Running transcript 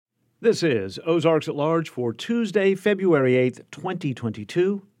This is Ozarks at Large for Tuesday, February 8th,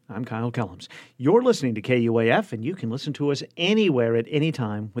 2022. I'm Kyle Kellums. You're listening to KUAF, and you can listen to us anywhere at any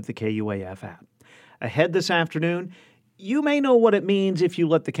time with the KUAF app. Ahead this afternoon, you may know what it means if you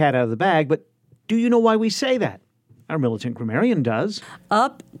let the cat out of the bag, but do you know why we say that? Our Militant Grammarian does.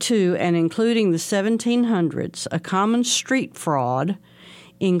 Up to and including the 1700s, a common street fraud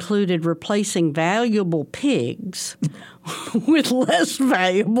included replacing valuable pigs with less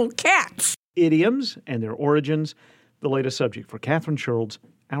valuable cats. Idioms and their origins, the latest subject for Catherine Sherrills,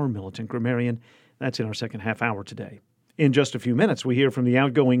 our Militant Grammarian. That's in our second half hour today. In just a few minutes, we hear from the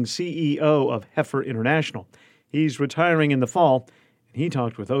outgoing CEO of Heifer International. He's retiring in the fall, and he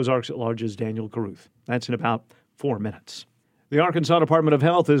talked with Ozarks at Large's Daniel Caruth. That's in about 4 minutes. The Arkansas Department of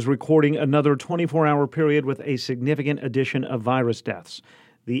Health is recording another 24-hour period with a significant addition of virus deaths.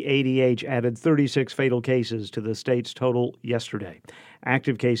 The ADH added 36 fatal cases to the state's total yesterday.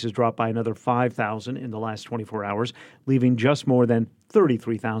 Active cases dropped by another 5,000 in the last 24 hours, leaving just more than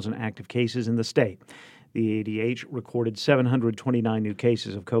 33,000 active cases in the state. The ADH recorded 729 new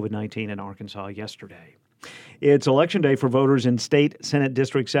cases of COVID-19 in Arkansas yesterday. It's Election Day for voters in State Senate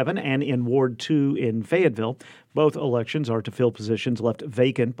District 7 and in Ward 2 in Fayetteville. Both elections are to fill positions left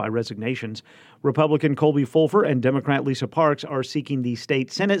vacant by resignations. Republican Colby Fulfer and Democrat Lisa Parks are seeking the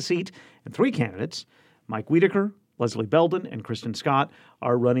state Senate seat, and 3 candidates, Mike Wiedeker, Leslie Belden, and Kristen Scott,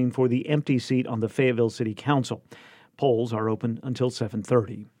 are running for the empty seat on the Fayetteville City Council. Polls are open until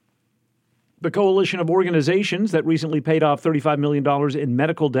 7:30. The coalition of organizations that recently paid off $35 million in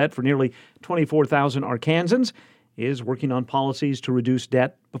medical debt for nearly 24,000 Arkansans is working on policies to reduce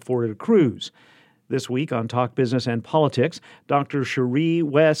debt before it accrues. This week on Talk Business and Politics, Dr. Cherie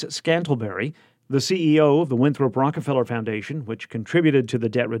Wes Scantleberry, the CEO of the Winthrop Rockefeller Foundation, which contributed to the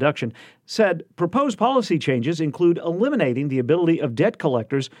debt reduction, said proposed policy changes include eliminating the ability of debt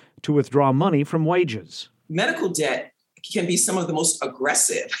collectors to withdraw money from wages. Medical debt can be some of the most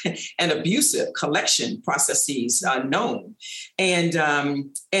aggressive and abusive collection processes known. And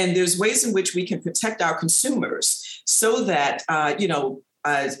there's ways in which we can protect our consumers so that,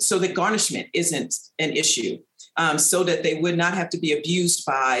 so that garnishment isn't an issue, so that they would not have to be abused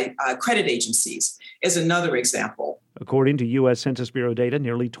by credit agencies, is another example. According to U.S. Census Bureau data,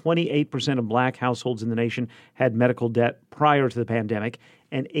 nearly 28% of black households in the nation had medical debt prior to the pandemic,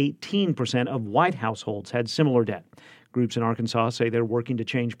 and 18% of white households had similar debt. Groups in Arkansas say they're working to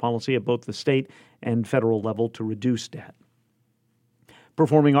change policy at both the state and federal level to reduce debt.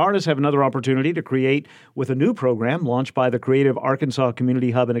 Performing artists have another opportunity to create with a new program launched by the Creative Arkansas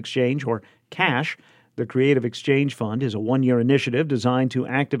Community Hub and Exchange, or CASH. The Creative Exchange Fund is a one-year initiative designed to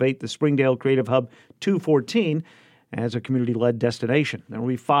activate the Springdale Creative Hub 214 as a community-led destination. There will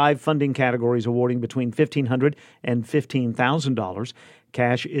be 5 funding categories awarding between $1,500 and $15,000.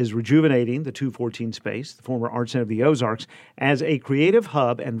 CASH is rejuvenating the 214 space, the former Art Center of the Ozarks, as a creative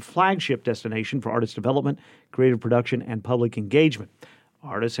hub and flagship destination for artist development, creative production, and public engagement.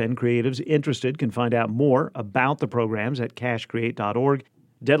 Artists and creatives interested can find out more about the programs at cashcreate.org.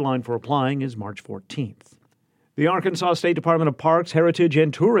 Deadline for applying is March 14th. The Arkansas State Department of Parks, Heritage,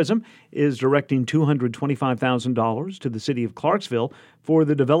 and Tourism is directing $225,000 to the city of Clarksville for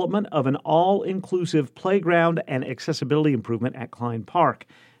the development of an all-inclusive playground and accessibility improvement at Klein Park.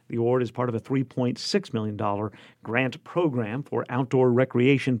 The award is part of a $3.6 million grant program for outdoor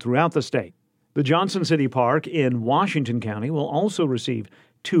recreation throughout the state. The Johnson City Park in Washington County will also receive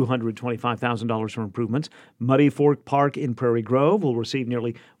 $225,000 for improvements. Muddy Fork Park in Prairie Grove will receive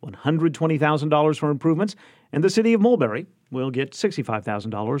nearly $120,000 for improvements. And the city of Mulberry will get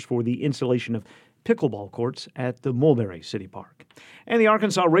 $65,000 for the installation of pickleball courts at the Mulberry City Park. And the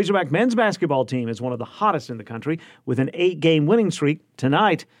Arkansas Razorback men's basketball team is one of the hottest in the country with an 8-game winning streak.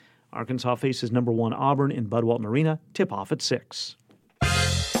 Tonight, Arkansas faces number 1 Auburn in Bud Walton Arena. Tip-off at 6.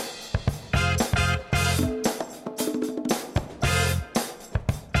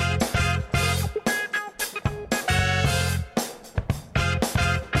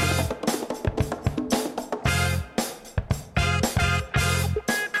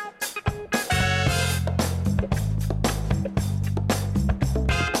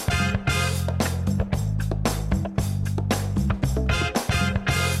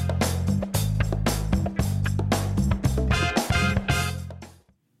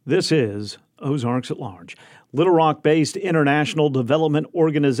 This is Ozarks at Large. Little Rock-based international development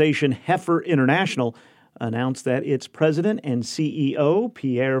organization Heifer International announced that its president and CEO,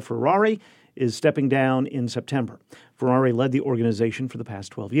 Pierre Ferrari, is stepping down in September. Ferrari led the organization for the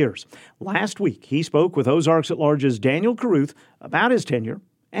past 12 years. Last week, he spoke with Ozarks at Large's Daniel Caruth about his tenure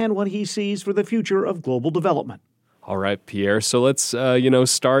and what he sees for the future of global development. All right, Pierre. So let's,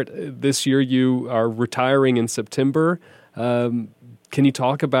 start this year. You are retiring in September. Can you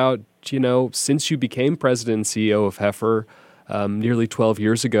talk about, since you became president and CEO of Heifer nearly 12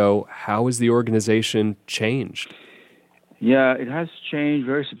 years ago, how has the organization changed? Yeah, it has changed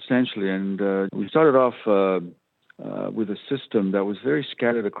very substantially. And we started off with a system that was very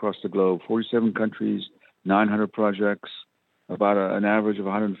scattered across the globe, 47 countries, 900 projects, about an average of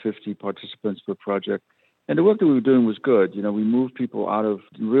 150 participants per project. And the work that we were doing was good. We moved people out of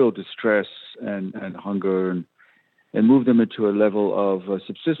real distress and hunger and moved them into a level of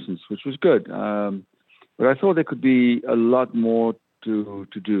subsistence, which was good. But I thought there could be a lot more to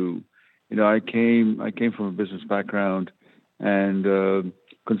do. I came from a business background, and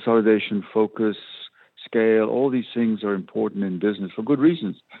consolidation, focus, scale, all these things are important in business for good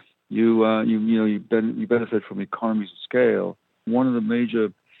reasons. You benefit from economies of scale. One of the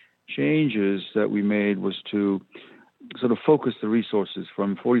major changes that we made was to sort of focus the resources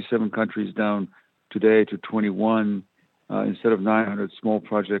from 47 countries down today to 21. Instead of 900 small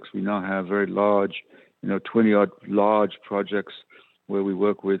projects, we now have very large, 20-odd large projects where we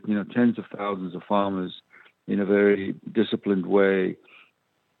work with, tens of thousands of farmers in a very disciplined way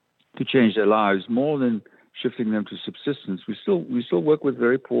to change their lives. More than shifting them to subsistence, we still work with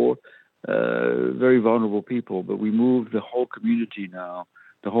very poor, very vulnerable people, but we move the whole community now,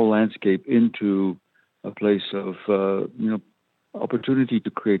 the whole landscape, into a place of opportunity to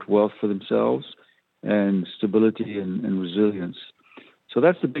create wealth for themselves and stability and resilience. So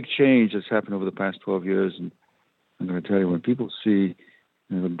that's the big change that's happened over the past 12 years. And I'm going to tell you, when people see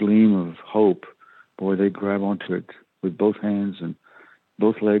a gleam of hope, boy, they grab onto it with both hands and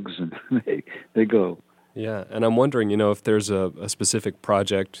both legs, and they go. Yeah, and I'm wondering, if there's a specific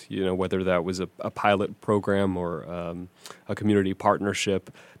project, whether that was a pilot program or a community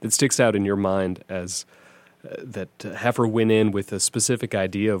partnership that sticks out in your mind as that Heifer went in with a specific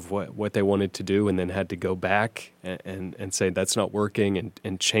idea of what they wanted to do and then had to go back and say that's not working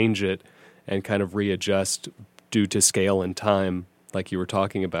and change it and kind of readjust due to scale and time, like you were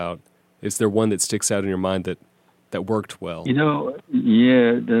talking about. Is there one that sticks out in your mind that worked well? We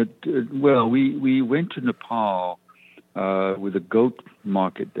went to Nepal with a goat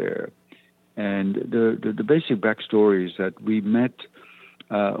market there. And the basic backstory is that we met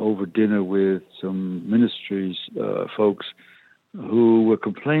over dinner with some ministries folks who were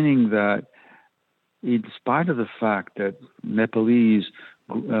complaining that in spite of the fact that Nepalese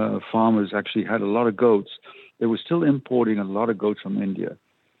farmers actually had a lot of goats, they were still importing a lot of goats from India.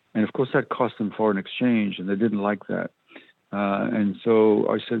 And of course, that cost them foreign exchange, and they didn't like that. And so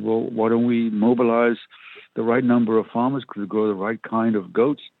I said, well, why don't we mobilize the right number of farmers to grow the right kind of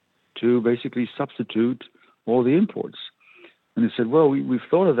goats to basically substitute all the imports? And they said, well, we've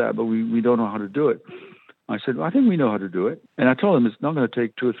thought of that, but we don't know how to do it. I said, well, I think we know how to do it. And I told them it's not going to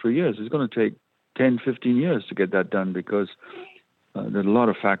take 2 or 3 years. It's going to take 10, 15 years to get that done, because there are a lot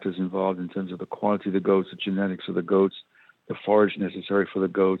of factors involved in terms of the quality of the goats, the genetics of the goats, the forage necessary for the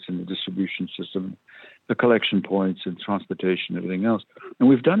goats, and the distribution system, the collection points and transportation, everything else. And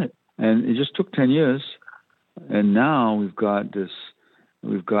we've done it. And it just took 10 years. And now we've got, as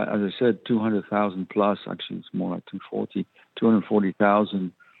I said, 200,000 plus, actually it's more like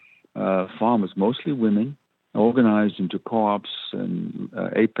 240,000 farmers, mostly women, organized into co-ops and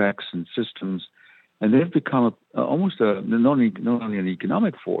apex and systems. And they've become almost not only an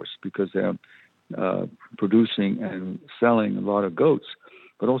economic force, because they're producing and selling a lot of goats,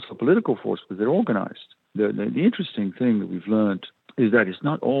 but also a political force because they're organized. The interesting thing that we've learned is that it's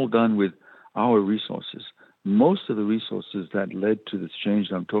not all done with our resources. Most of the resources that led to this change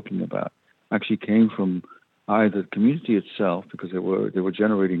that I'm talking about actually came from either the community itself, because they were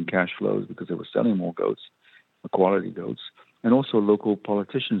generating cash flows because they were selling more goats, quality goats, and also local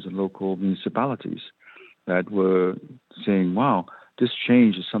politicians and local municipalities that were saying, wow, this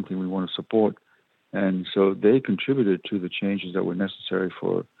change is something we want to support. And so they contributed to the changes that were necessary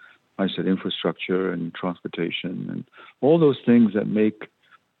for, I said, infrastructure and transportation and all those things that make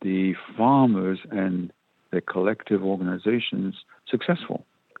the farmers and their collective organizations successful.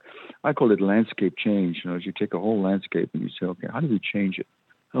 I call it landscape change. As you take a whole landscape and you say, okay, how do we change it?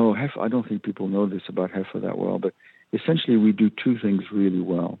 Oh, Heifer, I don't think people know this about Heifer that well, but essentially we do two things really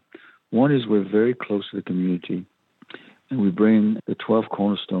well. One is we're very close to the community, and we bring the 12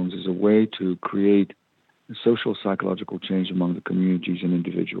 cornerstones as a way to create a social psychological change among the communities and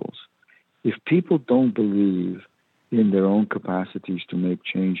individuals. If people don't believe in their own capacities to make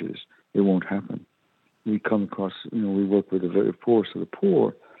changes, it won't happen. We come across, we work with the very poorest of the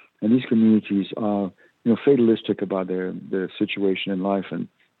poor, and these communities are, fatalistic about their situation in life, and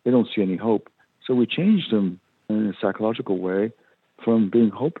they don't see any hope. So we change them in a psychological way from being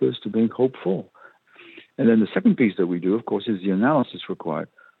hopeless to being hopeful. And then the second piece that we do, of course, is the analysis required.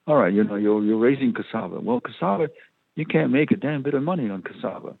 All right, you're raising cassava. Well, cassava, you can't make a damn bit of money on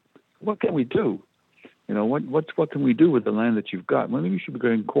cassava. What can we do? What can we do with the land that you've got? Well, maybe you should be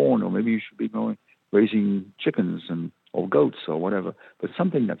growing corn, or maybe you should be raising chickens or goats or whatever, but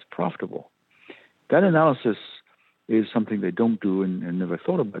something that's profitable. That analysis is something they don't do and never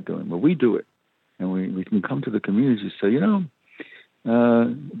thought about doing. But we do it, and we can come to the communities and say,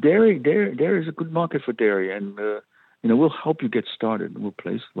 dairy is a good market for dairy, and we'll help you get started. We'll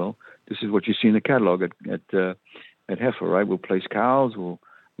place, this is what you see in the catalog at Heifer, right? We'll place cows.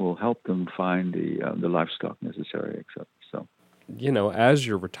 We'll help them find the livestock necessary, etc. So, as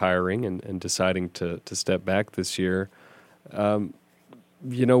you're retiring and deciding to step back this year,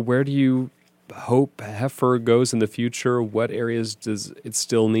 where do you hope Heifer goes in the future? What areas does it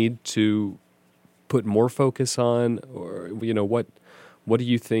still need to put more focus on? Or, what do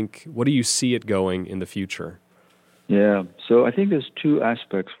you think, what do you see it going in the future? Yeah, so I think there's two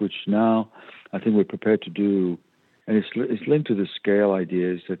aspects which now I think we're prepared to do, and it's linked to the scale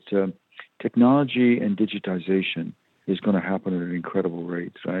idea, is that technology and digitization is going to happen at an incredible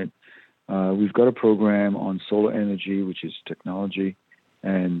rate, right? We've got a program on solar energy, which is technology,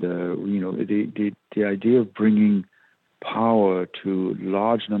 and the idea of bringing power to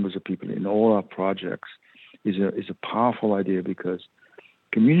large numbers of people in all our projects is a powerful idea, because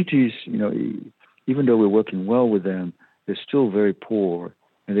communities, even though we're working well with them, they're still very poor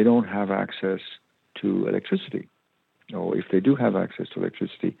and they don't have access to electricity. Or if they do have access to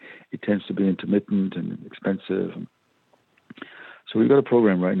electricity, it tends to be intermittent and expensive. So we've got a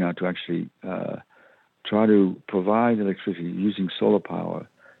program right now to actually try to provide electricity using solar power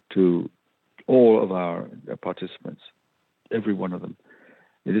to all of our participants, every one of them.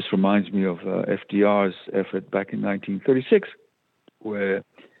 This reminds me of FDR's effort back in 1936, where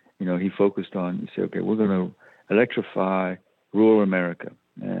he focused on, he said, okay, we're going to electrify rural America.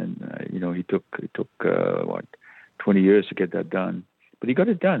 And, he took 20 years to get that done. But he got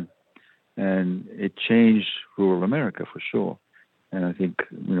it done. And it changed rural America for sure. And I think,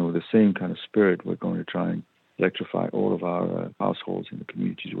 with the same kind of spirit, we're going to try and electrify all of our households in the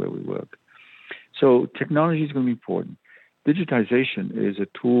communities where we work. So technology is going to be important. Digitization is a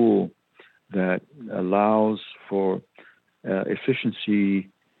tool that allows for efficiency,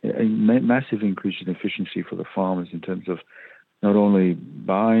 a massive increase in efficiency for the farmers in terms of not only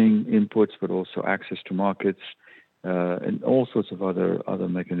buying inputs, but also access to markets and all sorts of other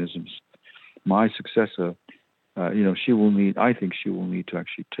mechanisms. My successor, I think she will need to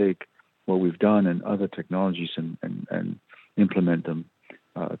actually take what we've done and other technologies and implement them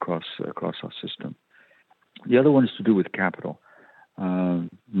across our system. The other one is to do with capital,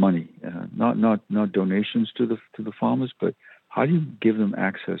 money, not donations to the farmers, but how do you give them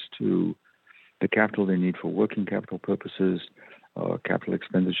access to the capital they need for working capital purposes, or capital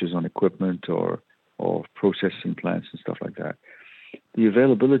expenditures on equipment or processing plants and stuff like that. The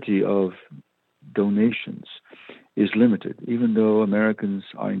availability of donations is limited. Even though Americans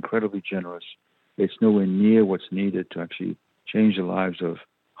are incredibly generous, it's nowhere near what's needed to actually change the lives of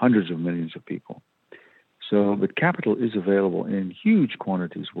hundreds of millions of people. So, but capital is available in huge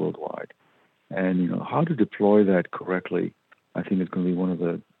quantities worldwide. And, how to deploy that correctly, I think is going to be one of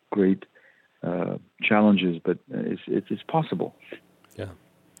the great challenges, but it's possible. Yeah.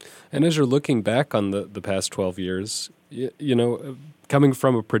 And as you're looking back on the past 12 years, coming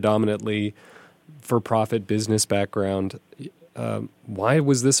from a predominantly for-profit business background, why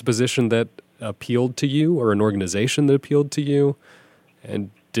was this a position that appealed to you, or an organization that appealed to you?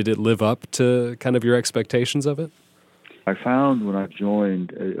 And did it live up to kind of your expectations of it? I found when I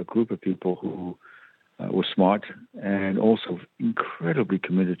joined a group of people who were smart and also incredibly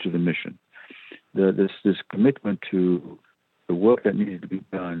committed to the mission. This commitment to the work that needed to be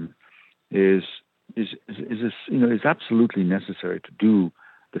done is absolutely necessary to do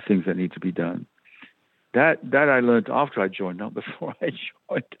the things that need to be done. That I learned after I joined, not before I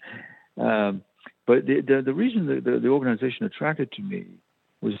joined. But the reason the organization attracted to me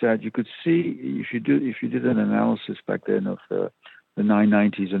was that you could see, if you did an analysis back then of the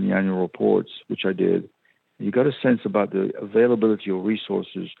 990s and the annual reports, which I did, you got a sense about the availability of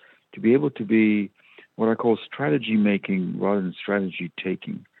resources to be able to be what I call strategy making rather than strategy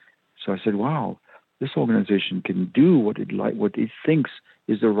taking. So I said, wow, this organization can do what it thinks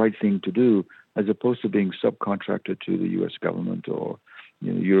is the right thing to do, as opposed to being subcontracted to the U.S. government or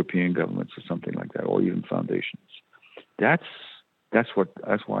European governments or something like that, or even foundations. That's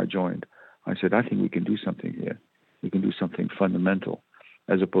why I joined. I said, I think we can do something here. We can do something fundamental,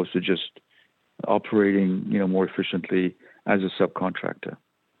 as opposed to just operating, more efficiently as a subcontractor.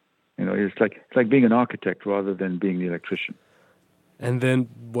 It's like being an architect rather than being the electrician. And then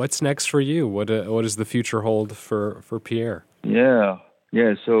what's next for you? What does the future hold for Pierre? Yeah.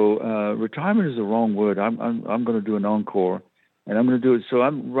 So retirement is the wrong word. I'm going to do an encore, and I'm going to do it. So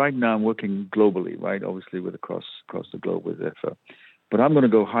I'm working globally, right? Obviously, with across the globe with Heifer, but I'm going to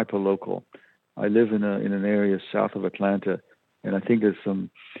go hyper local. I live in an area south of Atlanta, and I think there's some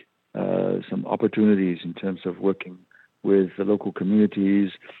opportunities in terms of working with the local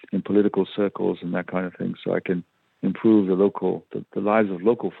communities in political circles and that kind of thing, so I can improve the lives of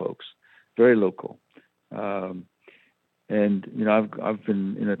local folks, very local. And I've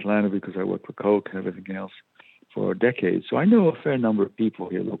been in Atlanta because I work for Coke and everything else for decades, so I know a fair number of people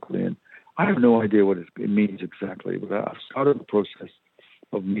here locally, and I have no idea what it means exactly. But I've started the process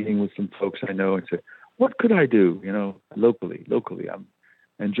of meeting with some folks I know and say, what could I do, locally?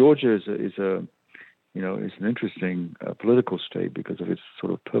 And Georgia is an interesting political state because of its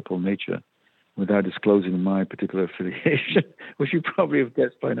sort of purple nature, without disclosing my particular affiliation, which you probably have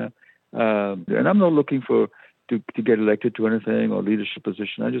guessed by now. And I'm not looking to get elected to anything or leadership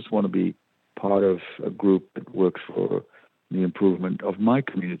position. I just want to be part of a group that works for the improvement of my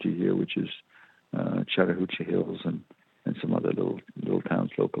community here, which is Chattahoochee Hills and some other little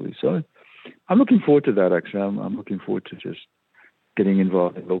towns locally. So I'm looking forward to that, actually. I'm looking forward to just getting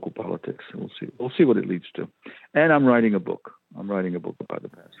involved in local politics. We'll see what it leads to. And I'm writing a book. About the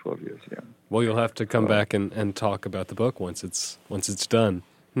past 12 years, yeah. Well, you'll have to come back and talk about the book once it's done.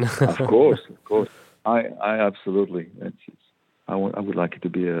 Of course. I absolutely. I would like it to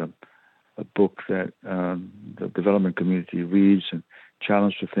be a book that the development community reads and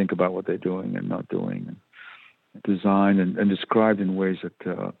challenged to think about what they're doing and not doing, and design and described in ways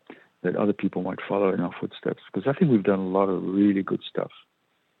that other people might follow in our footsteps. Because I think we've done a lot of really good stuff,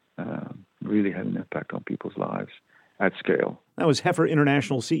 really had an impact on people's lives at scale. That was Heifer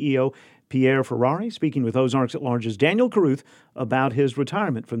International CEO Pierre Ferrari speaking with Ozarks at Large's Daniel Caruth about his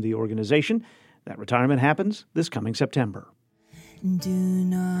retirement from the organization. That retirement happens this coming September. Do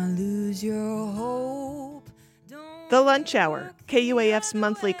not lose your hope. The Lunch Hour, KUAF's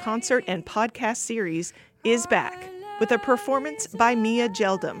monthly concert and podcast series, is back with a performance by Mia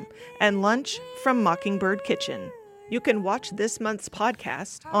Geldum and lunch from Mockingbird Kitchen. You can watch this month's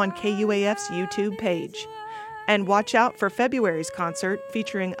podcast on KUAF's YouTube page. And watch out for February's concert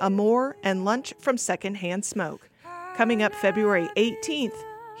featuring Amour and lunch from Secondhand Smoke, coming up February 18th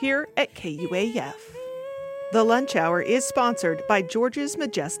here at KUAF. The Lunch Hour is sponsored by George's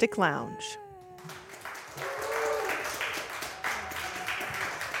Majestic Lounge.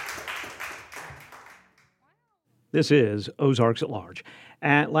 This is Ozarks at Large.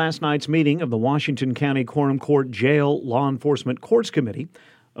 At last night's meeting of the Washington County Quorum Court Jail Law Enforcement Courts Committee,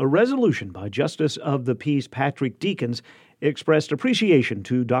 a resolution by Justice of the Peace Patrick Deakins expressed appreciation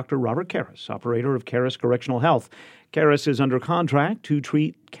to Dr. Robert Karras, operator of Karras Correctional Health. Karras is under contract to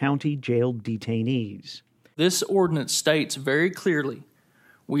treat county jail detainees. This ordinance states very clearly,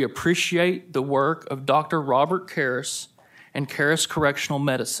 we appreciate the work of Dr. Robert Karras and Karras Correctional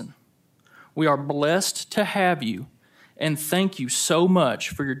Medicine. We are blessed to have you, and thank you so much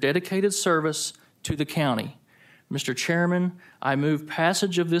for your dedicated service to the county. Mr. Chairman, I move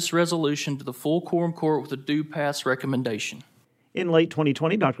passage of this resolution to the full quorum court with a due pass recommendation. In late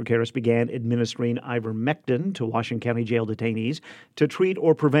 2020, Dr. Karras began administering ivermectin to Washington County jail detainees to treat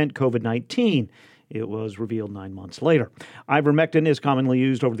or prevent COVID-19. It was revealed 9 months later. Ivermectin is commonly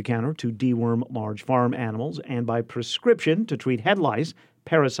used over the counter to deworm large farm animals and by prescription to treat head lice,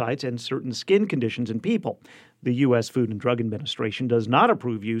 parasites, and certain skin conditions in people. The U.S. Food and Drug Administration does not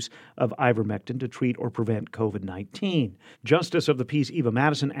approve use of ivermectin to treat or prevent COVID-19. Justice of the Peace Eva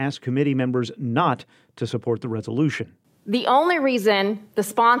Madison asked committee members not to support the resolution. The only reason the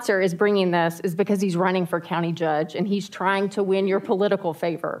sponsor is bringing this is because he's running for county judge and he's trying to win your political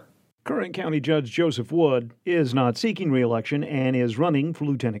favor. Current County Judge Joseph Wood is not seeking re-election and is running for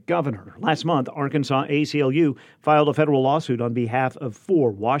lieutenant governor. Last month, Arkansas ACLU filed a federal lawsuit on behalf of 4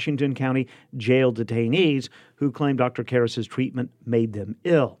 Washington County jail detainees who claim Dr. Karras' treatment made them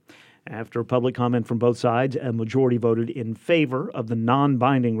ill. After public comment from both sides, a majority voted in favor of the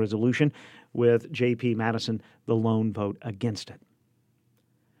non-binding resolution, with J.P. Madison the lone vote against it.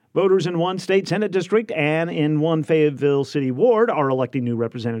 Voters in one state Senate district and in one Fayetteville City ward are electing new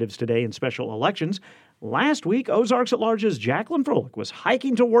representatives today in special elections. Last week, Ozarks at Large's Jacqueline Froelich was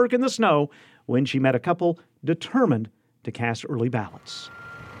hiking to work in the snow when she met a couple determined to cast early ballots.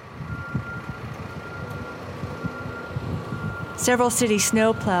 Several city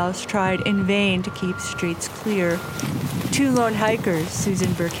snowplows tried in vain to keep streets clear. Two lone hikers,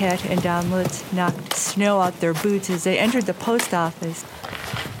 Susan Burkett and Don Lutz, knocked snow out their boots as they entered the post office.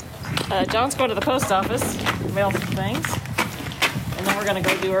 John's going to the post office, mail some things, and then we're going to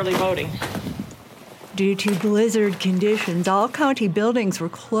go do early voting. Due to blizzard conditions, all county buildings were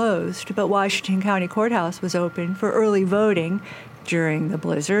closed, but Washington County Courthouse was open for early voting during the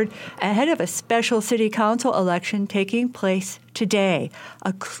blizzard, ahead of a special city council election taking place today.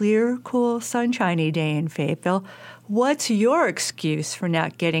 A clear, cool, sunshiny day in Fayetteville. What's your excuse for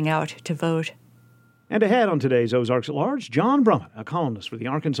not getting out to vote? And ahead on today's Ozarks at Large, John Brummett, a columnist for the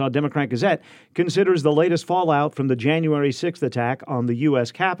Arkansas Democrat-Gazette, considers the latest fallout from the January 6th attack on the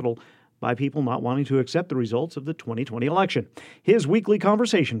U.S. Capitol by people not wanting to accept the results of the 2020 election. His weekly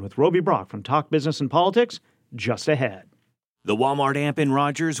conversation with Roby Brock from Talk Business and Politics, just ahead. The Walmart Amp in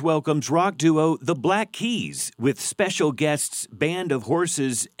Rogers welcomes rock duo The Black Keys with special guests Band of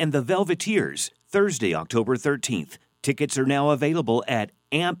Horses and The Velveteers, Thursday, October 13th. Tickets are now available at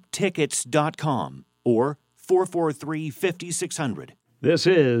amptickets.com or 443-5600. This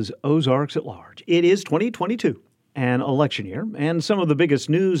is Ozarks at Large. It is 2022, an election year, and some of the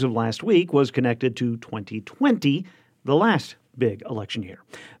biggest news of last week was connected to 2020, the last big election year.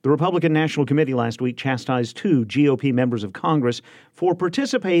 The Republican National Committee last week chastised two GOP members of Congress for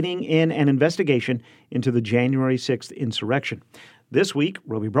participating in an investigation into the January 6th insurrection. This week,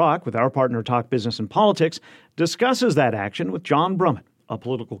 Roby Brock, with our partner Talk Business and Politics, discusses that action with John Brummett, a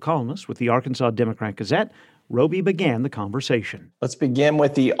political columnist with the Arkansas Democrat-Gazette. Roby began the conversation. Let's begin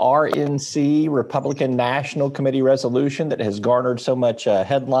with the RNC, Republican National Committee resolution that has garnered so much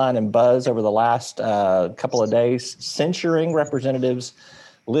headline and buzz over the last couple of days, censuring Representatives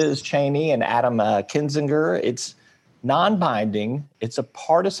Liz Cheney and Adam Kinzinger. It's non-binding. It's a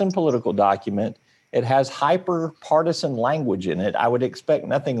partisan political document. It has hyper-partisan language in it. I would expect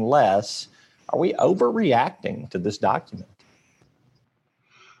nothing less. Are we overreacting to this document?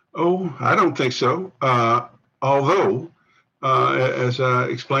 Oh, I don't think so. Although, as I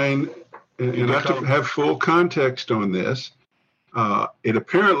explained, you have to have full context on this. It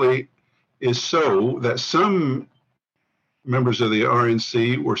apparently is so that some members of the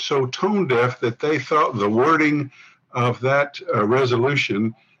RNC were so tone deaf that they thought the wording of that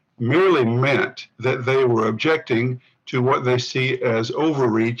resolution merely meant that they were objecting to what they see as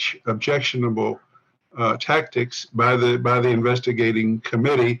overreach, objectionable tactics by the investigating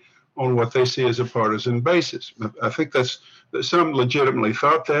committee on what they see as a partisan basis. I think that some legitimately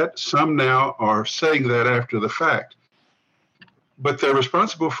thought that. Some now are saying that after the fact. But they're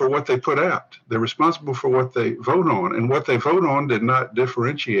responsible for what they put out. They're responsible for what they vote on. And what they vote on did not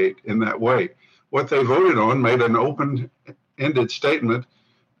differentiate in that way. What they voted on made an open-ended statement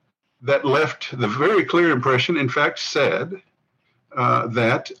that left the very clear impression, in fact, said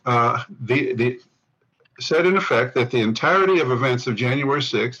said in effect that the entirety of events of January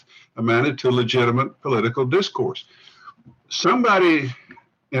 6th amounted to legitimate political discourse. Somebody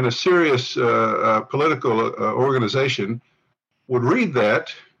in a serious political organization would read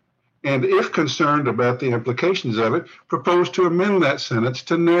that and, if concerned about the implications of it, propose to amend that sentence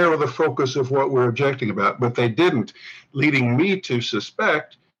to narrow the focus of what we're objecting about. But they didn't, leading me to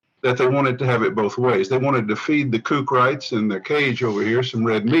suspect that they wanted to have it both ways. They wanted to feed the kook rights in their cage over here some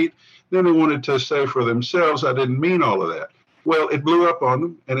red meat. Then they wanted to say for themselves, I didn't mean all of that. Well, it blew up on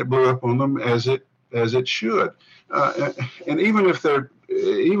them, and it blew up on them as it should. And even if they're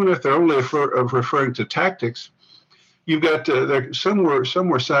only referring to tactics, you've got some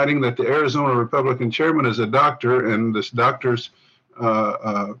were citing that the Arizona Republican chairman is a doctor, and this doctor's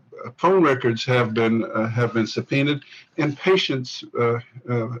phone records have been subpoenaed, and patients'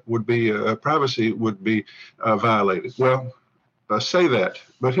 privacy would be violated. Well, say that,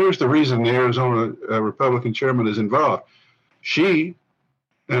 but here's the reason the Arizona Republican chairman is involved. She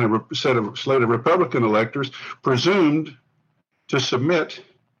and a slate of Republican electors presumed to submit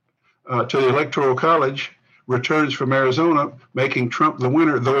to the Electoral College returns from Arizona, making Trump the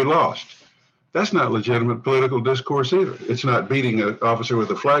winner, though he lost. That's not legitimate political discourse either. It's not beating an officer with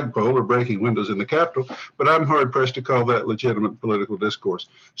a flagpole or breaking windows in the Capitol, but I'm hard-pressed to call that legitimate political discourse.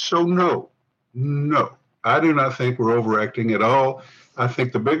 So no, I do not think we're overacting at all. I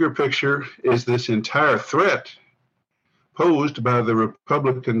think the bigger picture is this entire threat posed by the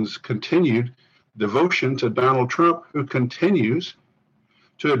Republicans' continued devotion to Donald Trump, who continues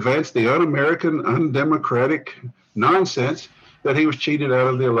to advance the un-American, undemocratic nonsense that he was cheated out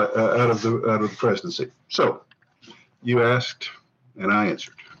of the presidency. So, you asked, and I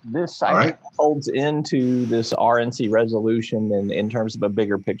answered. This folds into this RNC resolution, and in terms of a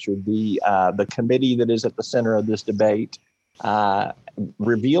bigger picture, the committee that is at the center of this debate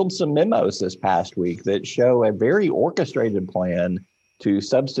revealed some memos this past week that show a very orchestrated plan to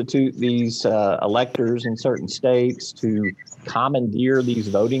substitute these electors in certain states, to commandeer these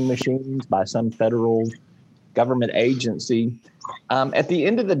voting machines by some federal government agency. At the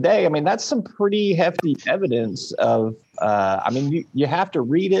end of the day, I mean, that's some pretty hefty evidence of, you have to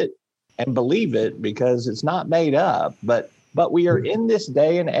read it and believe it because it's not made up. But we are in this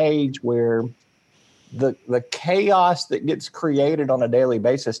day and age where the chaos that gets created on a daily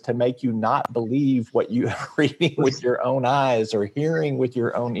basis to make you not believe what you are reading with your own eyes or hearing with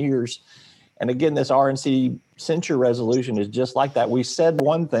your own ears. And again, this RNC censure resolution is just like that. We said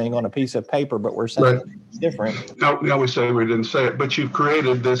one thing on a piece of paper, but we're saying right. Different. No, we say we didn't say it, but you've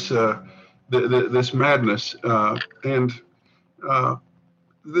created this this madness, and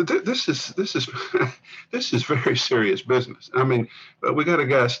this is this is very serious business. I mean, we got a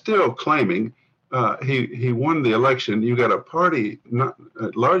guy still claiming he won the election. You got a party not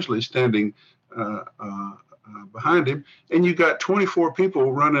largely standing behind him, and you got 24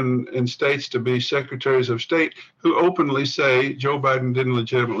 people running in states to be secretaries of state who openly say Joe Biden didn't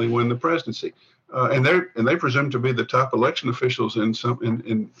legitimately win the presidency, and they presume to be the top election officials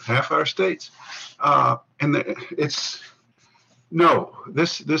in half our states, this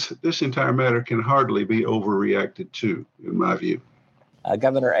entire matter can hardly be overreacted to, in my view.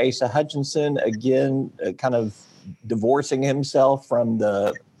 Governor Asa Hutchinson, again, kind of divorcing himself from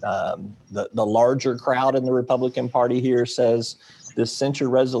the larger crowd in the Republican Party here, says this censure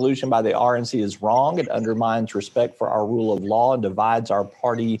resolution by the RNC is wrong. It undermines respect for our rule of law and divides our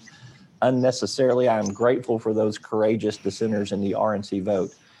party unnecessarily. I am grateful for those courageous dissenters in the RNC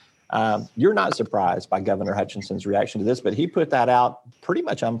vote. You're not surprised by Governor Hutchinson's reaction to this, but he put that out pretty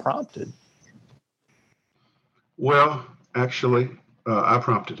much unprompted. Well, actually, I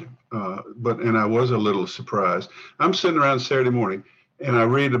prompted him, and I was a little surprised. I'm sitting around Saturday morning, and I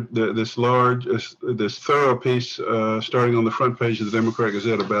read this thorough piece starting on the front page of the Democrat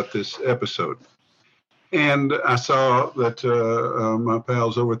Gazette about this episode. And I saw that my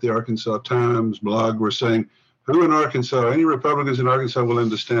pals over at the Arkansas Times blog were saying, who in Arkansas, any Republicans in Arkansas willing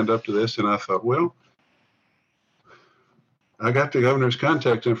to stand up to this? And I thought, well, I got the governor's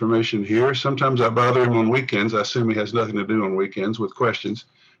contact information here. Sometimes I bother him on weekends. I assume he has nothing to do on weekends with questions.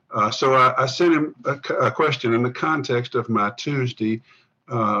 So I sent him a question in the context of my Tuesday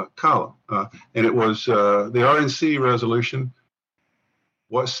column. And it was the RNC resolution,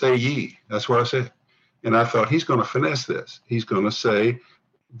 what say ye? That's what I said. And I thought he's going to finesse this. He's going to say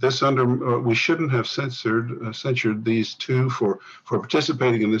this we shouldn't have censured these two for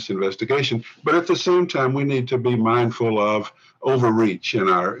participating in this investigation. But at the same time, we need to be mindful of overreach and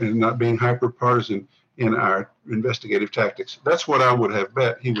not being hyper partisan in our investigative tactics. That's what I would have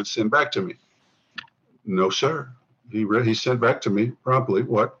bet he would send back to me. No, sir. He sent back to me promptly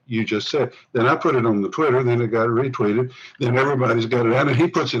what you just said. Then I put it on the Twitter. Then it got retweeted. Then everybody's got it out, and he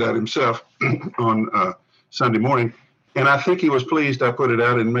puts it out himself on Sunday morning. And I think he was pleased I put it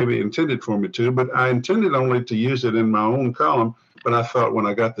out and maybe intended for me to, but I intended only to use it in my own column. But I thought when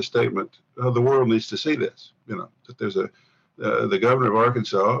I got the statement, the world needs to see this, that there's the governor of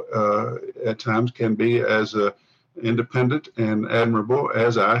Arkansas at times can be as independent and admirable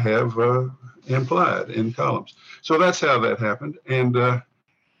as I have implied in columns. So that's how that happened. And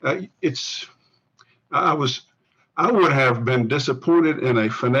I would have been disappointed in a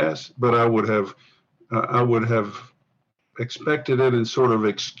finesse, but I would have expected it and sort of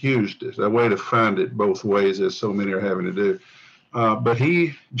excused it, a way to find it both ways, as so many are having to do. But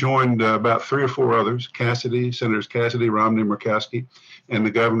he joined about 3 or 4 others, Senators Cassidy, Romney, Murkowski, and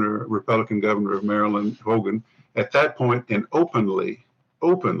the Republican governor of Maryland, Hogan, at that point, and openly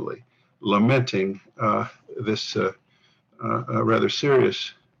lamenting this rather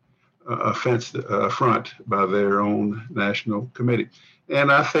serious affront by their own national committee.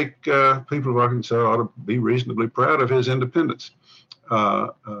 And I think people of Arkansas ought to be reasonably proud of his independence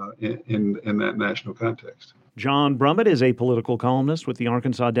in that national context. John Brummett is a political columnist with the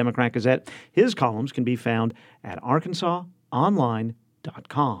Arkansas Democrat Gazette. His columns can be found at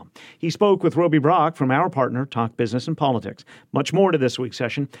arkansasonline.com. He spoke with Roby Brock from our partner, Talk Business and Politics. Much more to this week's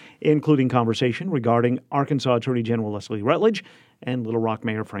session, including conversation regarding Arkansas Attorney General Leslie Rutledge and Little Rock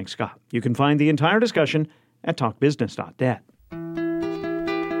Mayor Frank Scott. You can find the entire discussion at talkbusiness.net.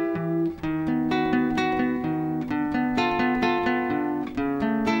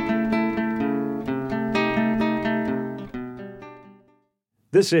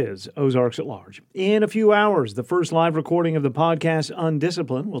 This is Ozarks at Large. In a few hours, the first live recording of the podcast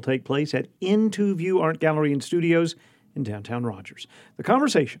Undisciplined will take place at Into View Art Gallery and Studios in downtown Rogers. The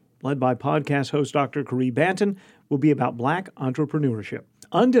conversation, led by podcast host Dr. Caree Banton, will be about Black entrepreneurship.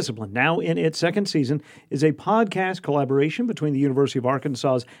 Undisciplined, now in its second season, is a podcast collaboration between the University of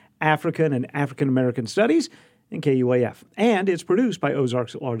Arkansas's African and African American Studies and KUAF. And it's produced by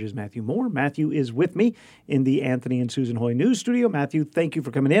Ozarks at Large's Matthew Moore. Matthew is with me in the Anthony and Susan Hoy News Studio. Matthew, thank you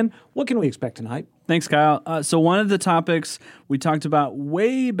for coming in. What can we expect tonight? Thanks, Kyle. So one of the topics we talked about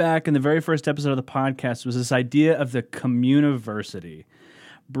way back in the very first episode of the podcast was this idea of the communiversity,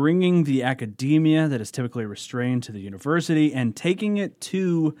 bringing the academia that is typically restrained to the university and taking it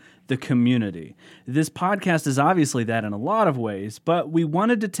to the community. This podcast is obviously that in a lot of ways, but we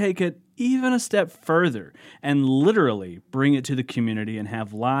wanted to take it even a step further and literally bring it to the community and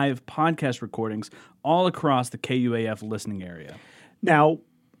have live podcast recordings all across the KUAF listening area. Now,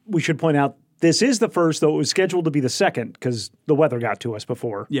 we should point out this is the first, though it was scheduled to be the second because the weather got to us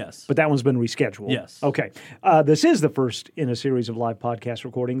before. Yes. But that one's been rescheduled. Yes. Okay. This is the first in a series of live podcast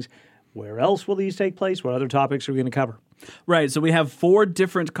recordings. Where else will these take place? What other topics are we going to cover? Right. So we have 4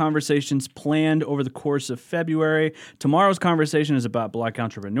 different conversations planned over the course of February. Tomorrow's conversation is about Black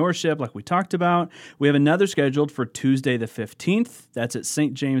entrepreneurship, like we talked about. We have another scheduled for Tuesday the 15th. That's at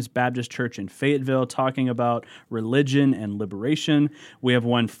St. James Baptist Church in Fayetteville, talking about religion and liberation. We have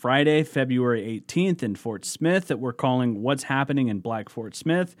one Friday, February 18th in Fort Smith that we're calling What's Happening in Black Fort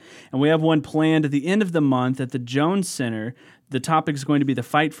Smith. And we have one planned at the end of the month at the Jones Center. The topic is going to be the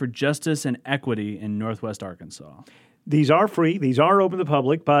fight for justice and equity in Northwest Arkansas. These are free. These are open to the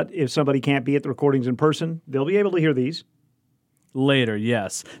public, but if somebody can't be at the recordings in person, they'll be able to hear these. Later,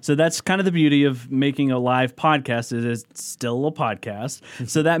 yes. So that's kind of the beauty of making a live podcast. It is still a podcast.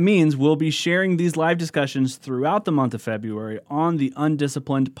 So that means we'll be sharing these live discussions throughout the month of February on the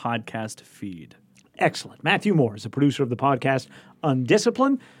Undisciplined podcast feed. Excellent. Matthew Moore is the producer of the podcast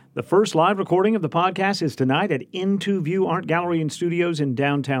Undisciplined. The first live recording of the podcast is tonight at Into View Art Gallery and Studios in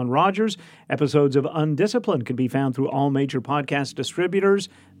downtown Rogers. Episodes of Undisciplined can be found through all major podcast distributors.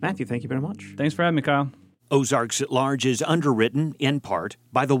 Matthew, thank you very much. Thanks for having me, Kyle. Ozarks at Large is underwritten, in part,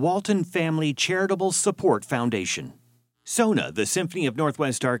 by the Walton Family Charitable Support Foundation. SONA, the Symphony of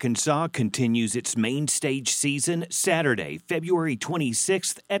Northwest Arkansas, continues its main stage season Saturday, February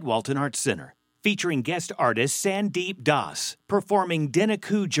 26th at Walton Arts Center, featuring guest artist Sandeep Das, performing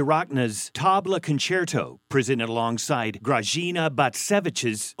Deniku Jarakna's Tabla Concerto, presented alongside Grażyna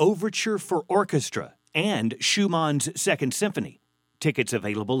Batsevich's Overture for Orchestra and Schumann's Second Symphony. Tickets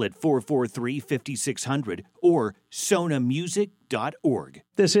available at 443-5600 or sonamusic.org.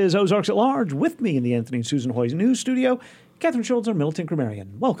 This is Ozarks at Large. With me in the Anthony and Susan Hoy News Studio, Catherine Schultz, our Militant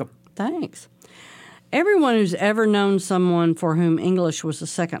Grammarian. Welcome. Thanks. Everyone who's ever known someone for whom English was a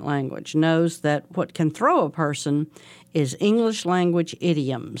second language knows that what can throw a person is English language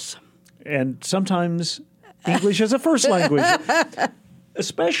idioms. And sometimes English as a first language,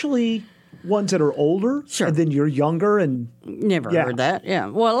 especially ones that are older, sure. And then you're younger and... Never heard that, yeah.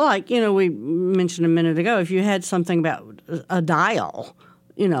 Well, like, we mentioned a minute ago, if you had something about a dial,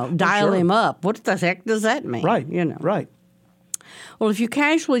 dial sure. him up, what the heck does that mean? Right, right. Well, if you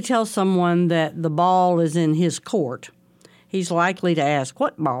casually tell someone that the ball is in his court, he's likely to ask,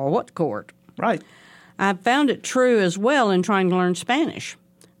 what ball, what court? Right. I've found it true as well in trying to learn Spanish.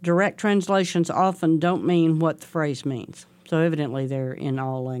 Direct translations often don't mean what the phrase means. So evidently they're in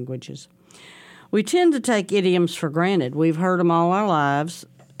all languages. We tend to take idioms for granted. We've heard them all our lives.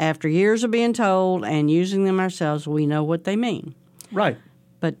 After years of being told and using them ourselves, we know what they mean. Right.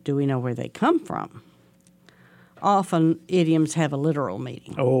 But do we know where they come from? Often, idioms have a literal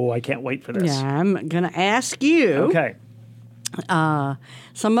meaning. Oh, I can't wait for this. Yeah, I'm going to ask you. Okay.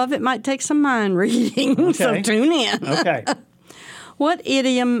 Some of it might take some mind reading, so tune in. Okay. What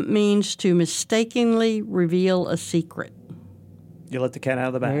idiom means to mistakenly reveal a secret? You let the cat out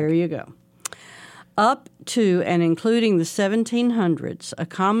of the bag. There you go. Up to and including the 1700s, a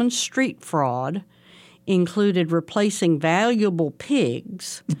common street fraud included replacing valuable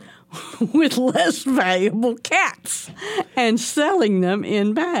pigs with less valuable cats and selling them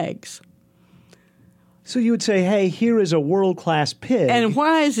in bags. So you would say, hey, here is a world-class pig. And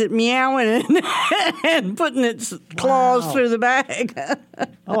why is it meowing and putting its claws through the bag?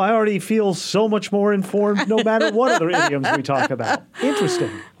 Oh, I already feel so much more informed no matter what other idioms we talk about. Interesting.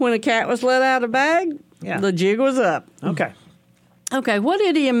 When a cat was let out of a bag, the jig was up. Okay. Okay, what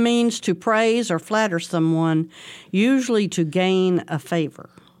idiom means to praise or flatter someone, usually to gain a favor?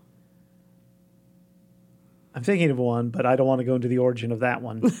 I'm thinking of one, but I don't want to go into the origin of that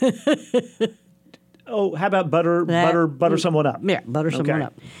one. Oh, how about butter someone up? Yeah, butter someone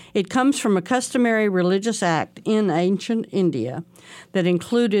up. It comes from a customary religious act in ancient India that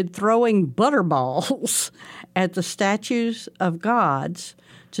included throwing butterballs at the statues of gods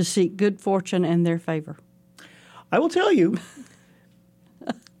to seek good fortune and their favor. I will tell you,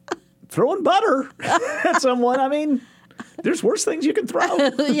 throwing butter at someone, I mean, there's worse things you can throw.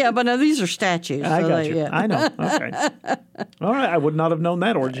 Yeah, but no, these are statues. I so got you. yeah. I know. Okay. All right. I would not have known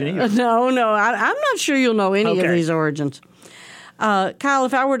that origin either. No, I'm not sure you'll know any of these origins. Kyle,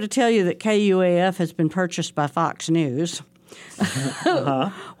 if I were to tell you that KUAF has been purchased by Fox News,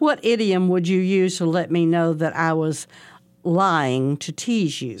 what idiom would you use to let me know that I was lying to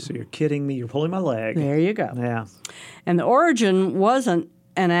tease you? So you're kidding me. You're pulling my leg. There you go. Yeah. And the origin wasn't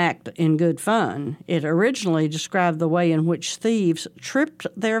an act in good fun. It originally described the way in which thieves tripped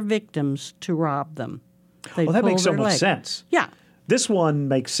their victims to rob them. Well, that makes so much sense. Yeah. This one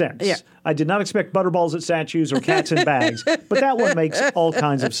makes sense. Yeah. I did not expect butterballs at statues or cats in bags, but that one makes all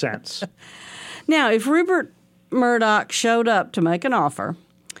kinds of sense. Now, if Rupert Murdoch showed up to make an offer,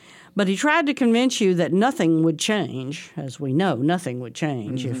 but he tried to convince you that nothing would change, as we know, nothing would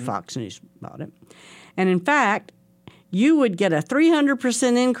change if Fox News bought it, and in fact, you would get a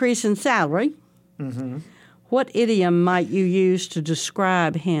 300% increase in salary, what idiom might you use to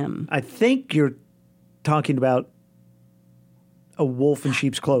describe him? I think you're talking about a wolf in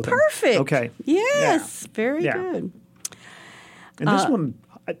sheep's clothing. Perfect. Okay. Yes. Yeah. Very Yeah. good. And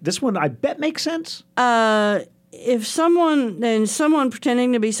this one I bet makes sense. If someone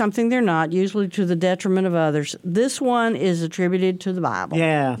pretending to be something they're not, usually to the detriment of others, this one is attributed to the Bible.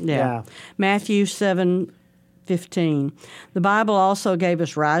 Yeah. Matthew 7:15. The Bible also gave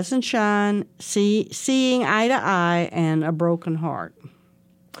us rise and shine, seeing eye to eye, and a broken heart.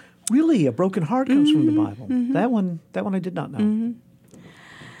 Really, a broken heart comes from the Bible. That one I did not know.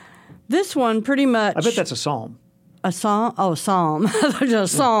 This one pretty much. I bet that's a psalm. A psalm? Oh, psalm. There's a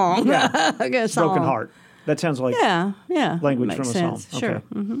song. Yeah. Okay, song. Broken heart. That sounds like language makes from a sense. psalm. Sure.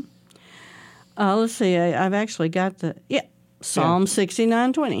 Okay. Let's see. I've actually got Psalm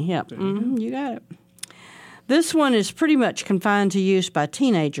 69:20. Yep. You got it. This one is pretty much confined to use by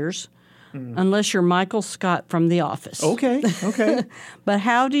teenagers, unless you're Michael Scott from The Office. Okay. But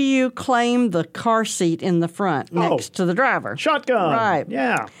how do you claim the car seat in the front next to the driver? Shotgun. Right.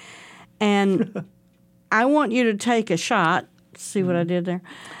 Yeah. And I want you to take a shot. See what I did there?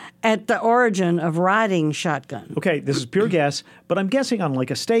 At the origin of riding shotgun. Okay, this is pure guess, but I'm guessing on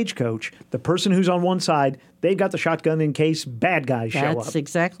like a stagecoach, the person who's on one side, they've got the shotgun in case bad guys show up. That's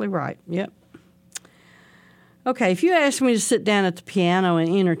exactly right. Yep. Okay, if you asked me to sit down at the piano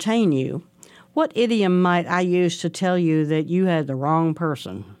and entertain you, what idiom might I use to tell you that you had the wrong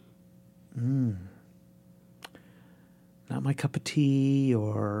person? Not my cup of tea,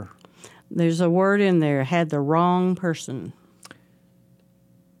 or... There's a word in there, had the wrong person.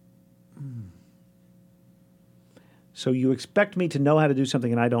 So you expect me to know how to do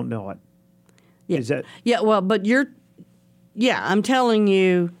something and I don't know it? Yeah. Is that... Yeah, well, but I'm telling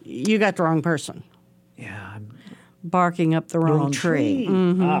you, you got the wrong person. Yeah. I'm barking up the wrong tree.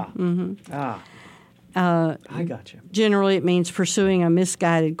 I got you. Generally, it means pursuing a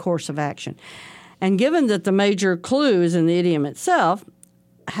misguided course of action. And given that the major clue is in the idiom itself,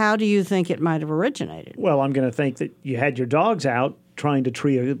 how do you think it might have originated? Well, I'm going to think that you had your dogs out trying to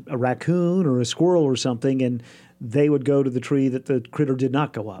tree a raccoon or a squirrel or something, and they would go to the tree that the critter did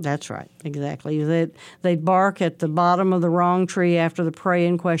not go up. That's right, exactly. They'd bark at the bottom of the wrong tree after the prey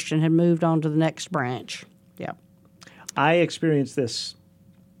in question had moved on to the next branch. Yeah. I experience this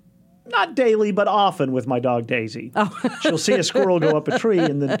not daily, but often with my dog Daisy. Oh. She'll see a squirrel go up a tree,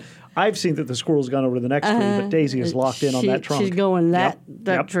 and then I've seen that the squirrel's gone over to the next tree, but Daisy is locked in on that trunk. She's going that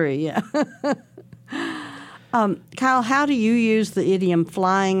tree, yeah. Kyle, how do you use the idiom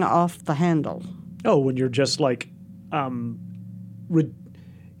flying off the handle? Oh, when you're just like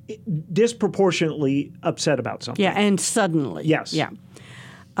disproportionately upset about something. Yeah, and suddenly. Yes. Yeah.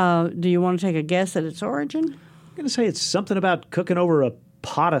 Do you want to take a guess at its origin? I'm going to say it's something about cooking over a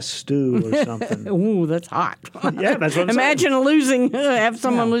pot of stew or something. Ooh, that's hot. Yeah, that's what I'm Imagine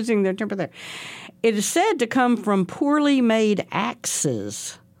someone losing their temper there. It is said to come from poorly made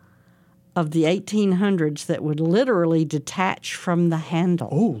axes of the 1800s that would literally detach from the handle.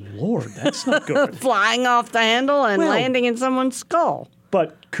 Oh, Lord, that's not good. Flying off the handle and landing in someone's skull.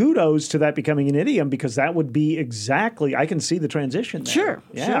 But kudos to that becoming an idiom, because that would be exactly, I can see the transition there. Sure,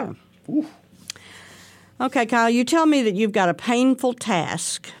 yeah. Sure. Okay, Kyle, you tell me that you've got a painful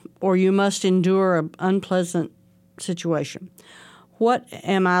task or you must endure an unpleasant situation. What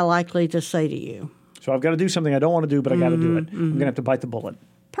am I likely to say to you? So I've got to do something I don't want to do, but I got to do it. I'm going to have to bite the bullet.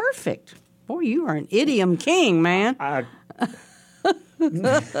 Perfect. Boy, you are an idiom king, man.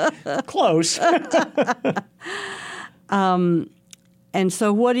 Close. And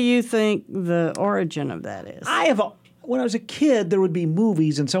so what do you think the origin of that is? When I was a kid, there would be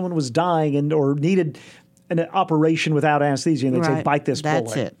movies and someone was dying or needed an operation without anesthesia, and they'd say, bite this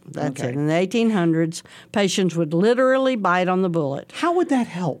bullet. That's it. In the 1800s, patients would literally bite on the bullet. How would that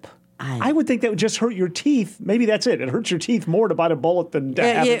help? I would think that would just hurt your teeth. Maybe that's it. It hurts your teeth more to bite a bullet than to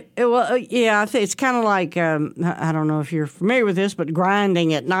have it. I think it's kind of like, I don't know if you're familiar with this, but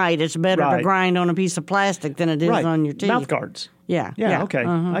grinding at night, it's better to grind on a piece of plastic than it is on your teeth. Mouth guards. Yeah, okay.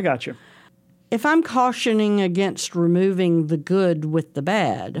 I got you. If I'm cautioning against removing the good with the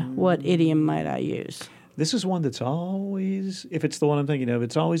bad, what idiom might I use? This is one that's always, if it's the one I'm thinking of,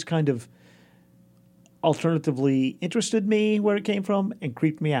 it's always kind of alternatively interested me where it came from and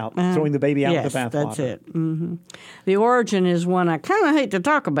creeped me out, throwing the baby out with the bathwater. That's it. Mm-hmm. The origin is one I kind of hate to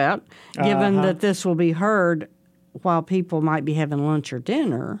talk about, given that this will be heard while people might be having lunch or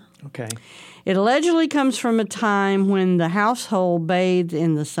dinner. Okay. It allegedly comes from a time when the household bathed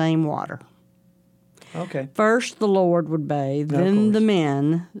in the same water. Okay. First, the Lord would bathe, then the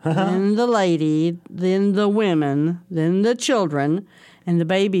men, then the lady, then the women, then the children, and the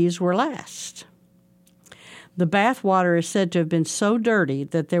babies were last. The bath water is said to have been so dirty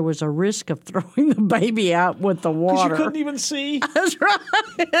that there was a risk of throwing the baby out with the water. Because you couldn't even see. That's right.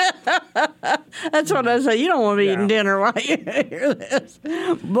 That's what I say. You don't want to be eating dinner while you hear this.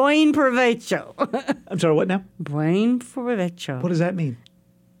 Buen provecho. I'm sorry, what now? Buen provecho. What does that mean?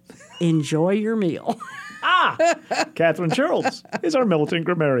 Enjoy your meal. Catherine Charles is our militant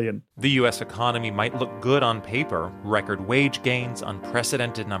grammarian. The U.S. economy might look good on paper. Record wage gains,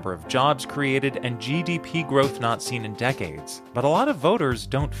 unprecedented number of jobs created, and GDP growth not seen in decades. But a lot of voters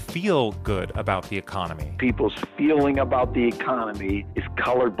don't feel good about the economy. People's feeling about the economy is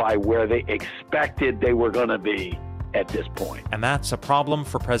colored by where they expected they were going to be at this point. And that's a problem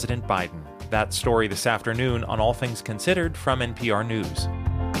for President Biden. That story this afternoon on All Things Considered from NPR News.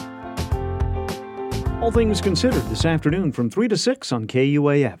 All Things Considered this afternoon from 3 to 6 on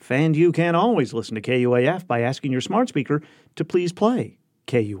KUAF. And you can always listen to KUAF by asking your smart speaker to please play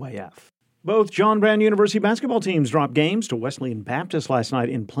KUAF. Both John Brown University basketball teams dropped games to Wesleyan Baptist last night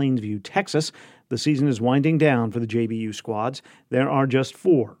in Plainsview, Texas. The season is winding down for the JBU squads. There are just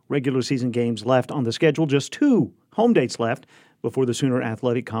 4 regular season games left on the schedule, just 2 home dates left before the Sooner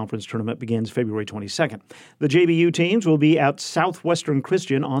Athletic Conference tournament begins February 22nd. The JBU teams will be at Southwestern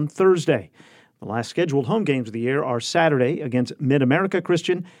Christian on Thursday. The last scheduled home games of the year are Saturday against Mid-America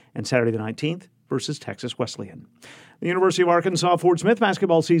Christian and Saturday the 19th versus Texas Wesleyan. The University of Arkansas Fort Smith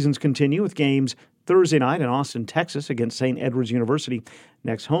basketball seasons continue with games Thursday night in Austin, Texas against St. Edward's University.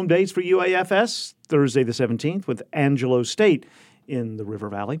 Next home dates for UAFS, Thursday the 17th with Angelo State in the River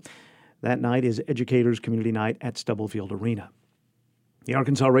Valley. That night is Educators Community Night at Stubblefield Arena. The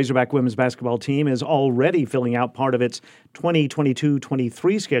Arkansas Razorback women's basketball team is already filling out part of its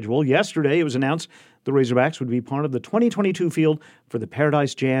 2022-23 schedule. Yesterday, it was announced the Razorbacks would be part of the 2022 field for the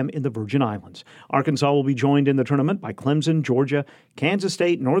Paradise Jam in the Virgin Islands. Arkansas will be joined in the tournament by Clemson, Georgia, Kansas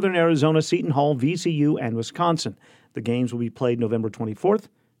State, Northern Arizona, Seton Hall, VCU, and Wisconsin. The games will be played November 24th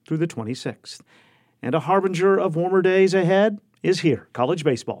through the 26th. And a harbinger of warmer days ahead is here, college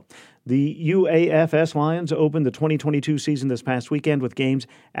baseball. The UAFS Lions opened the 2022 season this past weekend with games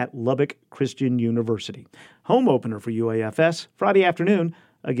at Lubbock Christian University. Home opener for UAFS Friday afternoon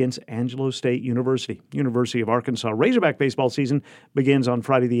against Angelo State University. University of Arkansas Razorback baseball season begins on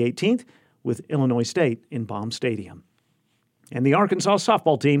Friday the 18th with Illinois State in Baum Stadium. And the Arkansas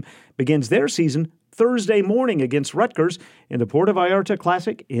softball team begins their season Thursday morning against Rutgers in the Puerto Vallarta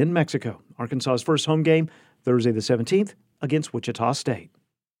Classic in Mexico. Arkansas's first home game Thursday the 17th against Wichita State.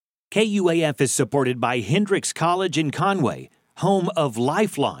 KUAF is supported by Hendrix College in Conway, home of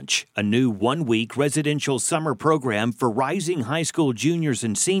Life Launch, a new one-week residential summer program for rising high school juniors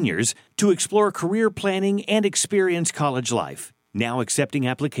and seniors to explore career planning and experience college life. Now accepting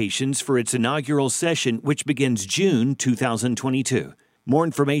applications for its inaugural session, which begins June 2022. More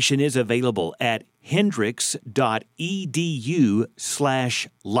information is available at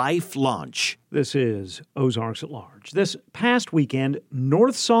hendrix.edu/lifelaunch. This is Ozarks at Large. This past weekend,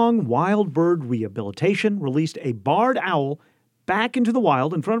 North Song Wild Bird Rehabilitation released a barred owl back into the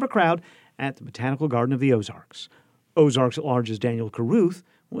wild in front of a crowd at the Botanical Garden of the Ozarks. Ozarks at Large's Daniel Carruth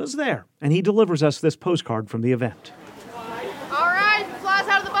was there, and he delivers us this postcard from the event. All right, flies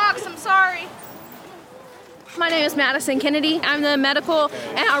out of the box, I'm sorry. My name is Madison Kennedy. I'm the Medical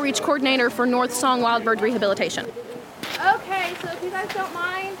and Outreach Coordinator for North Song Wild Bird Rehabilitation. Okay, so if you guys don't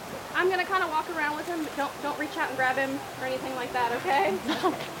mind, I'm going to kind of walk around with him, but don't reach out and grab him or anything like that, okay?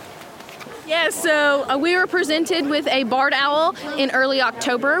 Yes, so we were presented with a barred owl in early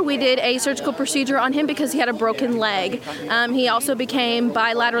October. We did a surgical procedure on him because he had a broken leg. He also became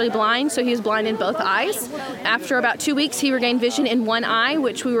bilaterally blind, so he was blind in both eyes. After about 2 weeks, he regained vision in one eye,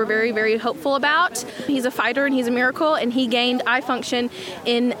 which we were very, very hopeful about. He's a fighter and he's a miracle, and he gained eye function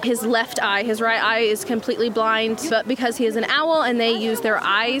in his left eye. His right eye is completely blind, but because he is an owl and they use their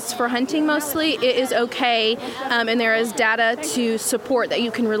eyes for hunting mostly, it is okay, and there is data to support that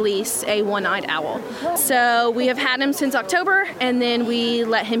you can release a one-eyed owl. So we have had him since October, and then we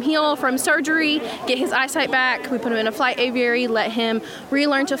let him heal from surgery, get his eyesight back. We put him in a flight aviary, let him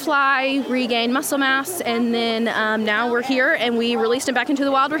relearn to fly, regain muscle mass, and then now we're here, and we released him back into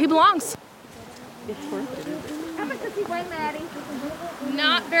the wild where he belongs. How much does he weigh, Maddie?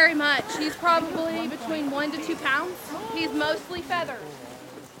 Not very much. He's probably between 1 to 2 pounds. He's mostly feathered.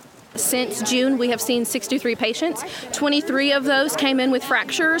 Since June, we have seen 63 patients. 23 of those came in with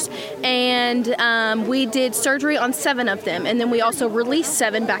fractures, and we did surgery on 7 of them, and then we also released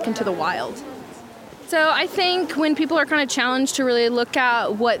 7 back into the wild. So I think when people are kind of challenged to really look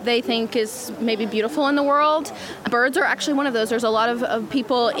at what they think is maybe beautiful in the world, birds are actually one of those. There's a lot of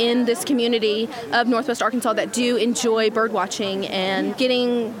people in this community of Northwest Arkansas that do enjoy bird watching, and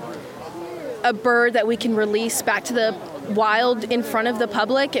getting a bird that we can release back to the wild in front of the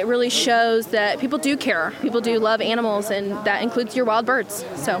public, it really shows that people do care. People do love animals, and that includes your wild birds.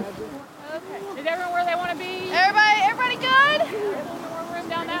 So, Okay. Is everyone where they want to be? Everybody good? More room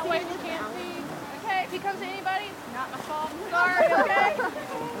down that way we can't see. Okay, if he comes to anybody, Not my fault. sorry, okay?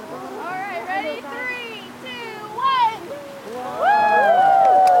 All right, ready? 3, 2, 1.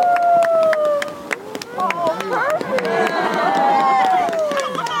 Oh, perfect.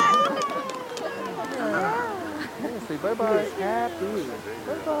 Say bye-bye. Happy.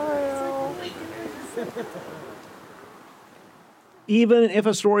 Bye-bye. Even if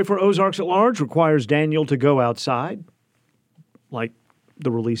a story for Ozarks at Large requires Daniel to go outside, like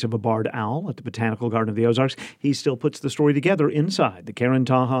the release of a barred owl at the Botanical Garden of the Ozarks, he still puts the story together inside the Karen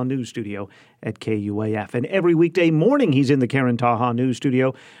Taha News Studio at KUAF. And every weekday morning he's in the Karen Taha News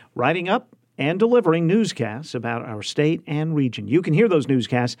Studio writing up and delivering newscasts about our state and region. You can hear those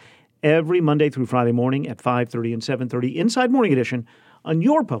newscasts every Monday through Friday morning at 5:30 and 7:30 Inside Morning Edition on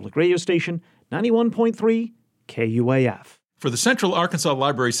your public radio station, 91.3 KUAF. For the Central Arkansas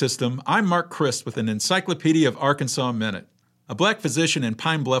Library System, I'm Mark Christ with an Encyclopedia of Arkansas Minute. A black physician in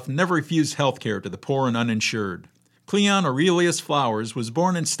Pine Bluff never refused health care to the poor and uninsured. Cleon Aurelius Flowers was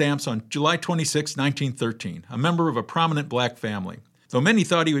born in Stamps on July 26, 1913, a member of a prominent black family. Though many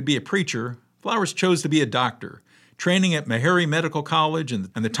thought he would be a preacher, Flowers chose to be a doctor, training at Meharry Medical College and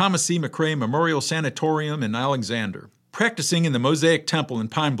the Thomas C. McRae Memorial Sanatorium in Alexander. Practicing in the Mosaic Temple in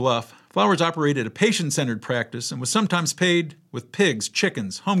Pine Bluff, Flowers operated a patient-centered practice and was sometimes paid with pigs,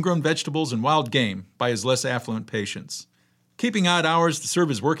 chickens, homegrown vegetables, and wild game by his less affluent patients. Keeping odd hours to serve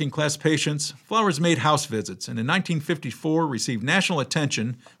his working-class patients, Flowers made house visits and in 1954 received national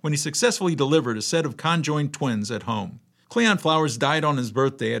attention when he successfully delivered a set of conjoined twins at home. Cleon Flowers died on his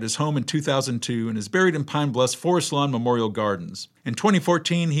birthday at his home in 2002 and is buried in Pine Bluff's Forest Lawn Memorial Gardens. In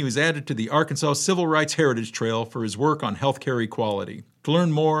 2014, he was added to the Arkansas Civil Rights Heritage Trail for his work on healthcare equality. To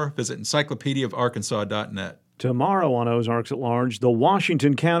learn more, visit encyclopediaofarkansas.net. Tomorrow on Ozarks at Large, the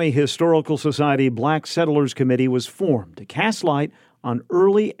Washington County Historical Society Black Settlers Committee was formed to cast light on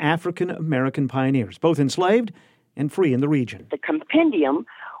early African American pioneers, both enslaved and free in the region. The compendium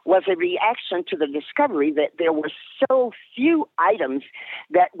was a reaction to the discovery that there were so few items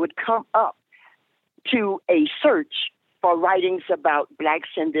that would come up to a search for writings about blacks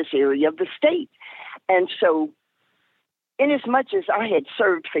in this area of the state. And so, inasmuch as I had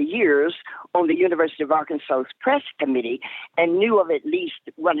served for years on the University of Arkansas's press committee and knew of at least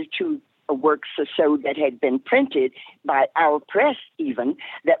 1 or 2 works or so that had been printed by our press even,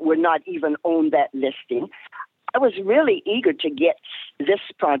 that were not even on that listing, I was really eager to get this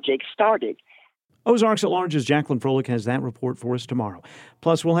project started. Ozarks at Large's Jacqueline Froelich has that report for us tomorrow.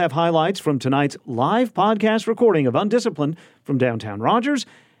 Plus, we'll have highlights from tonight's live podcast recording of Undisciplined from downtown Rogers.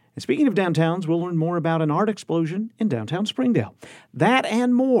 And speaking of downtowns, we'll learn more about an art explosion in downtown Springdale. That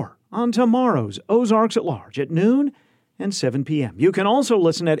and more on tomorrow's Ozarks at Large at noon and 7 p.m. You can also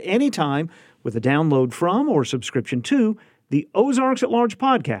listen at any time with a download from or subscription to the Ozarks at Large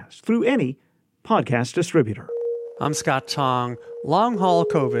podcast through any podcast distributor. I'm Scott Tong. Long-haul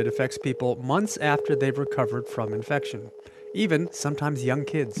COVID affects people months after they've recovered from infection, even sometimes young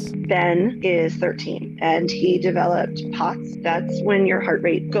kids. Ben is 13, and he developed POTS. That's when your heart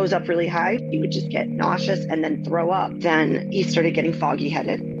rate goes up really high. He would just get nauseous and then throw up. Then he started getting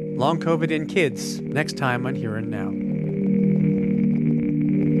foggy-headed. Long COVID in kids, next time on Here and Now.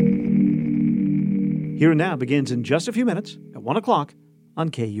 Here and Now begins in just a few minutes at 1 o'clock on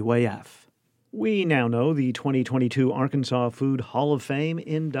KUAF. We now know the 2022 Arkansas Food Hall of Fame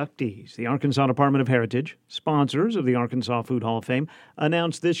inductees. The Arkansas Department of Heritage, sponsors of the Arkansas Food Hall of Fame,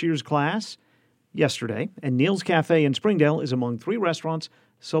 announced this year's class yesterday, and Neil's Cafe in Springdale is among 3 restaurants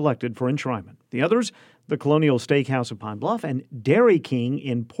selected for enshrinement. The others, the Colonial Steakhouse of Pine Bluff and Dairy King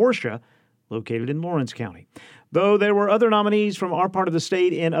in Portia, located in Lawrence County. Though there were other nominees from our part of the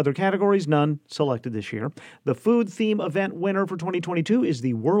state in other categories, none selected this year. The food theme event winner for 2022 is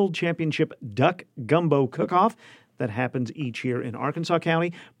the World Championship Duck Gumbo Cook-Off that happens each year in Arkansas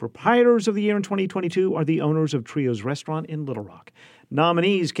County. Proprietors of the year in 2022 are the owners of Trio's Restaurant in Little Rock.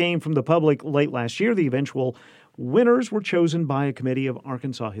 Nominees came from the public late last year. The eventual winners were chosen by a committee of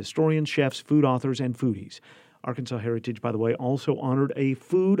Arkansas historians, chefs, food authors, and foodies. Arkansas Heritage, by the way, also honored a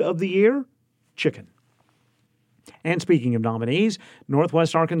Food of the Year, chicken. And speaking of nominees,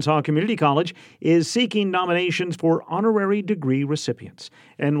 Northwest Arkansas Community College is seeking nominations for honorary degree recipients.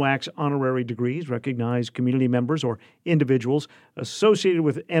 NWAC's honorary degrees recognize community members or individuals associated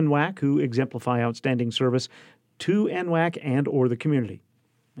with NWAC who exemplify outstanding service to NWAC and or the community.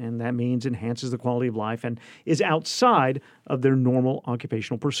 And that means enhances the quality of life and is outside of their normal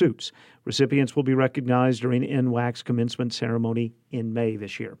occupational pursuits. Recipients will be recognized during NWAC's commencement ceremony in May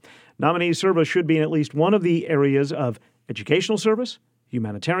this year. Nominee service should be in at least one of the areas of educational service,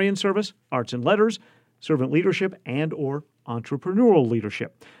 humanitarian service, arts and letters, servant leadership, and or entrepreneurial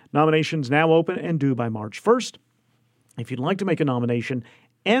leadership. Nominations now open and due by March 1st. If you'd like to make a nomination,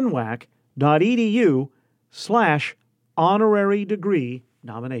 nwac.edu/honorary degree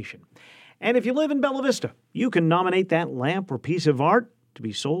nomination. And if you live in Bella Vista, you can nominate that lamp or piece of art to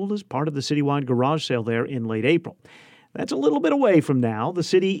be sold as part of the citywide garage sale there in late April. That's a little bit away from now. The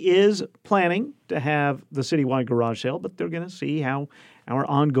city is planning to have the citywide garage sale, but they're going to see how our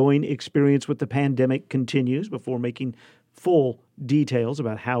ongoing experience with the pandemic continues before making full details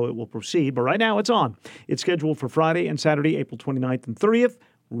about how it will proceed. But right now it's on. It's scheduled for Friday and Saturday, April 29th and 30th.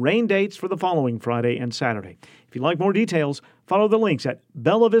 Rain dates for the following Friday and Saturday. If you'd like more details, follow the links at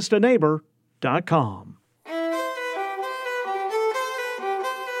bellavistaneighbor.com.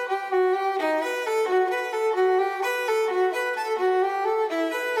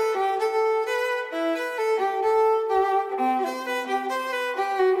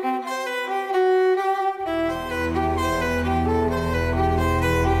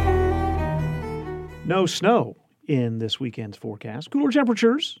 No snow in this weekend's forecast. Cooler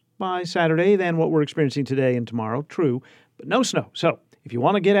temperatures by Saturday than what we're experiencing today and tomorrow. True, but no snow. So if you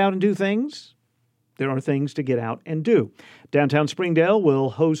want to get out and do things, there are things to get out and do. Downtown Springdale will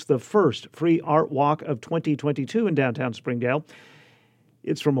host the first free art walk of 2022 in downtown Springdale.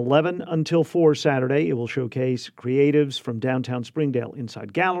 It's from 11 until 4 Saturday. It will showcase creatives from downtown Springdale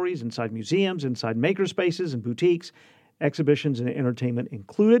inside galleries, inside museums, inside makerspaces and boutiques, exhibitions and entertainment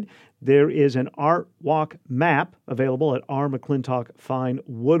included. There is an art walk map available at R. McClintock Fine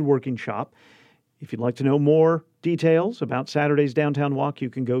Woodworking Shop. If you'd like to know more details about Saturday's downtown walk,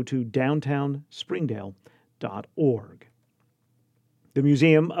 you can go to downtownspringdale.org. The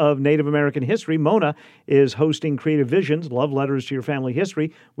Museum of Native American History, MONA, is hosting Creative Visions, Love Letters to Your Family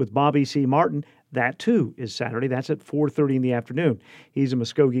History with Bobby C. Martin. That, too, is Saturday. That's at 4:30 in the afternoon. He's a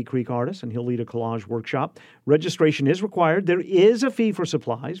Muskogee Creek artist, and he'll lead a collage workshop. Registration is required. There is a fee for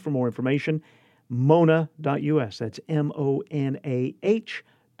supplies. For more information, mona.us. That's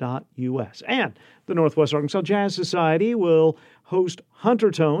MONAH.us. And the Northwest Arkansas Jazz Society will host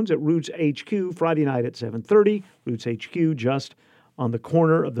Hunter Tones at Roots HQ Friday night at 7:30. Roots HQ just on the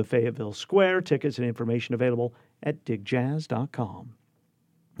corner of the Fayetteville Square. Tickets and information available at digjazz.com.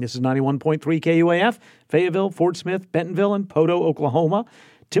 This is 91.3 KUAF, Fayetteville, Fort Smith, Bentonville, and Poto, Oklahoma.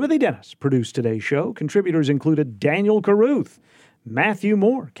 Timothy Dennis produced today's show. Contributors included Daniel Caruth, Matthew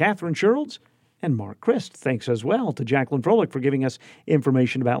Moore, Catherine Sherrills, and Mark Christ. Thanks as well to Jacqueline Froelich for giving us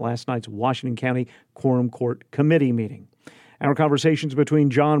information about last night's Washington County Quorum Court Committee meeting. Our conversations between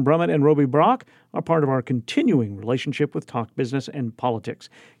John Brummett and Roby Brock are part of our continuing relationship with Talk Business and Politics.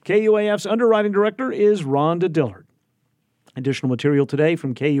 KUAF's underwriting director is Rhonda Dillard. Additional material today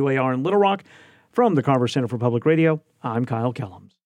from KUAR in Little Rock. From the Carver Center for Public Radio, I'm Kyle Kellums.